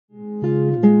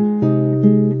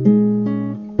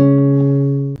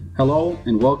Hello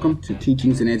and welcome to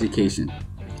Teachings in Education,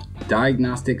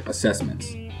 Diagnostic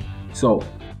Assessments. So,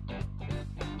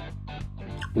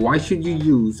 why should you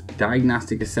use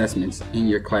diagnostic assessments in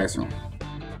your classroom?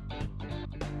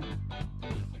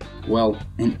 Well,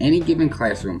 in any given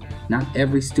classroom, not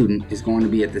every student is going to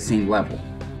be at the same level.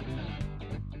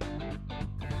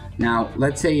 Now,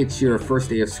 let's say it's your first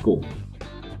day of school,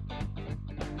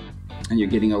 and you're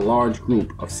getting a large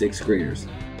group of 6th graders.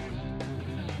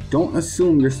 Don't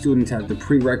assume your students have the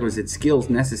prerequisite skills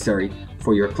necessary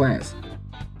for your class.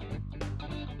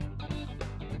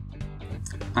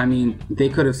 I mean, they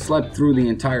could have slept through the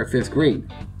entire 5th grade.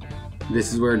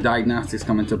 This is where diagnostics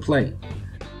come into play.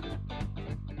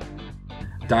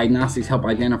 Diagnostics help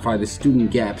identify the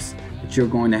student gaps that you're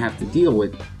going to have to deal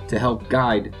with to help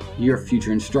guide your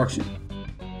future instruction.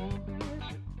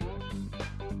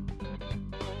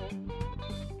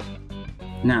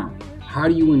 Now, how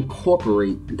do you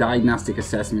incorporate diagnostic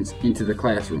assessments into the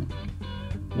classroom?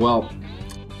 Well,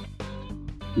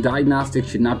 diagnostics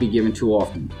should not be given too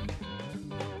often.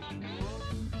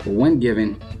 But when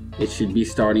given, it should be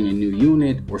starting a new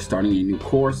unit or starting a new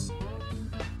course.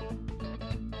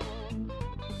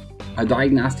 A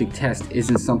diagnostic test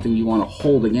isn't something you want to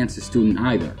hold against a student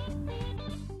either.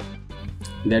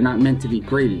 They're not meant to be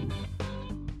graded.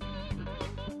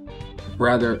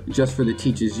 Rather, just for the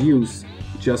teacher's use,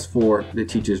 just for the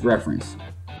teacher's reference.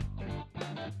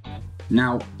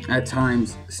 Now, at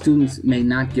times, students may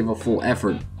not give a full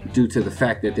effort due to the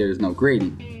fact that there is no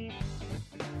grading.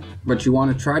 But you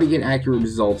want to try to get accurate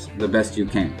results the best you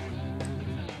can.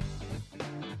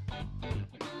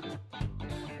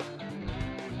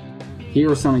 Here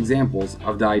are some examples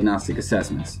of diagnostic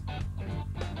assessments.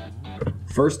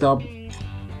 First up,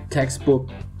 textbook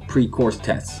pre-course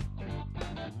tests.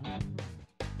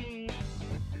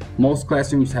 Most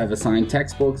classrooms have assigned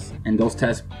textbooks, and those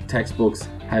textbooks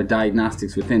have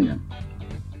diagnostics within them.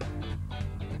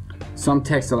 Some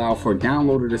texts allow for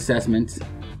downloaded assessments.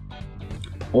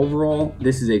 Overall,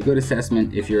 this is a good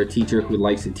assessment if you're a teacher who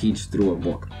likes to teach through a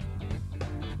book.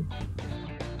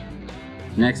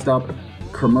 Next up,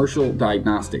 commercial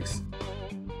diagnostics.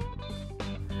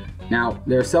 Now,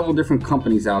 there are several different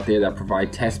companies out there that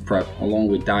provide test prep along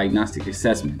with diagnostic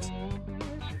assessments.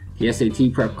 The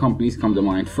SAT prep companies come to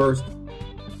mind first.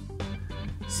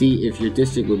 See if your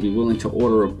district would be willing to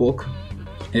order a book.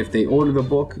 If they order the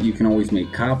book, you can always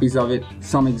make copies of it.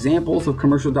 Some examples of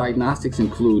commercial diagnostics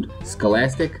include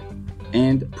Scholastic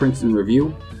and Princeton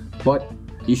Review, but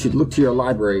you should look to your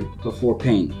library before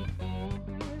paying.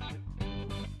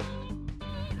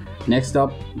 Next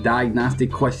up,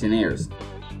 Diagnostic Questionnaires.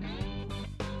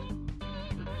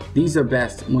 These are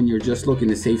best when you're just looking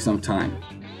to save some time.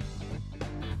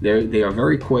 They are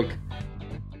very quick,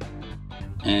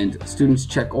 and students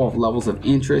check off levels of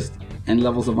interest and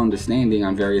levels of understanding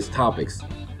on various topics.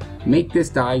 Make this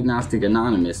diagnostic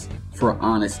anonymous for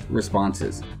honest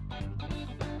responses.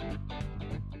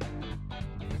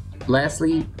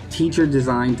 Lastly,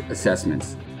 teacher-designed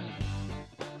assessments.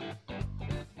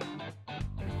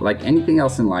 Like anything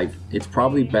else in life, it's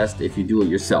probably best if you do it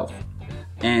yourself,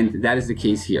 and that is the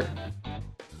case here.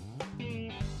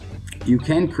 You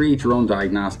can create your own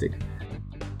diagnostic.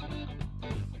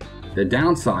 The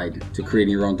downside to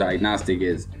creating your own diagnostic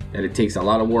is that it takes a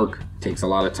lot of work, takes a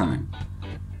lot of time.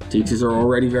 Teachers are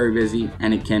already very busy,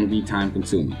 and it can be time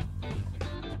consuming.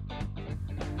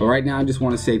 But right now, I just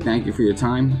want to say thank you for your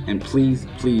time, and please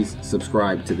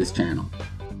subscribe to this channel.